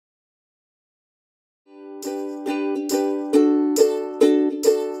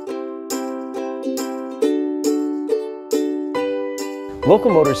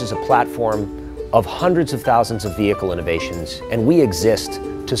Local Motors is a platform of hundreds of thousands of vehicle innovations, and we exist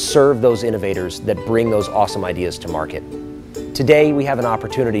to serve those innovators that bring those awesome ideas to market. Today, we have an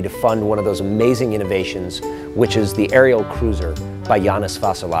opportunity to fund one of those amazing innovations, which is the Ariel Cruiser by Ianis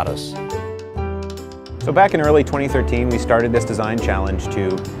Vasilatos. So back in early 2013, we started this design challenge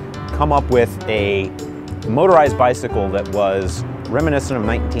to come up with a motorized bicycle that was reminiscent of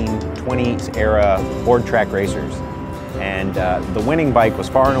 1920s era board track racers. And the winning bike was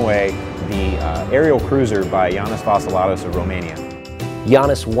far and away the Ariel Cruiser by Ianis Vasilatos of Romania.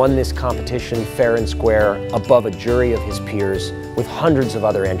 Ianis won this competition fair and square above a jury of his peers with hundreds of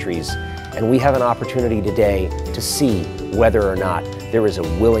other entries, and we have an opportunity today to see whether or not there is a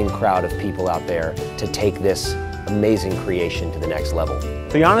willing crowd of people out there to take this amazing creation to the next level.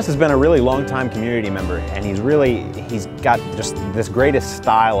 So Ianis has been a really long-time community member, and he's got just this greatest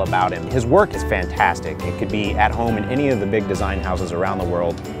style about him. His work is fantastic. It could be at home in any of the big design houses around the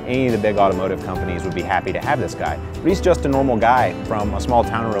world. Any of the big automotive companies would be happy to have this guy. But he's just a normal guy from a small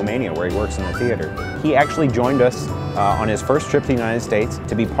town in Romania where he works in the theater. He actually joined us on his first trip to the United States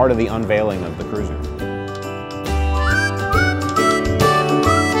to be part of the unveiling of the Cruiser.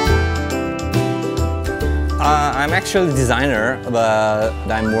 I'm actually a designer, but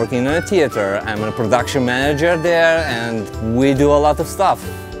I'm working in a theater. I'm a production manager there, and we do a lot of stuff.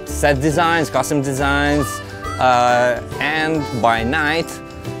 Set designs, costume designs, and by night,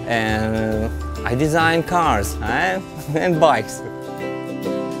 I design cars and bikes.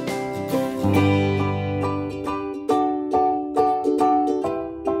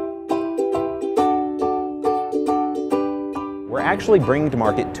 We're actually bringing to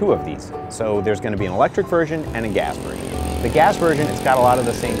market two of these. So there's going to be an electric version and a gas version. The gas version, it's got a lot of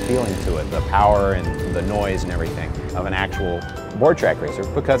the same feeling to it, the power and the noise and everything of an actual board track racer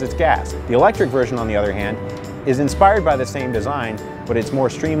because it's gas. The electric version, on the other hand, is inspired by the same design, but it's more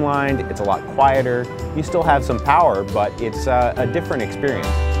streamlined, it's a lot quieter. You still have some power, but it's a different experience.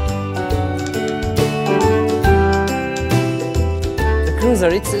 Cruiser,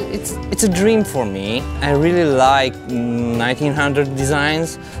 it's a dream for me. I really like 1900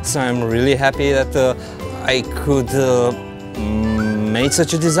 designs, so I'm really happy that I could make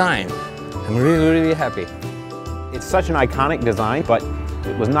such a design. I'm really happy. It's such an iconic design, but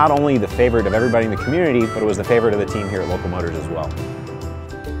it was not only the favorite of everybody in the community, but it was the favorite of the team here at Local Motors as well.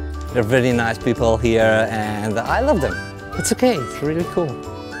 They're very nice people here, and I love them. It's okay, it's really cool.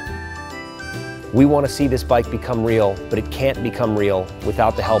 We want to see this bike become real, but it can't become real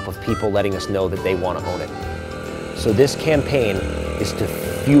without the help of people letting us know that they want to own it. So this campaign is to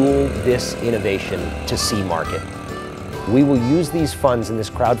fuel this innovation to see market. We will use these funds in this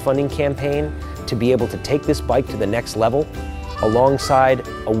crowdfunding campaign to be able to take this bike to the next level alongside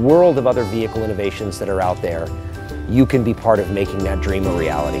a world of other vehicle innovations that are out there. You can be part of making that dream a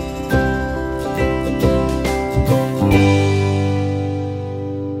reality.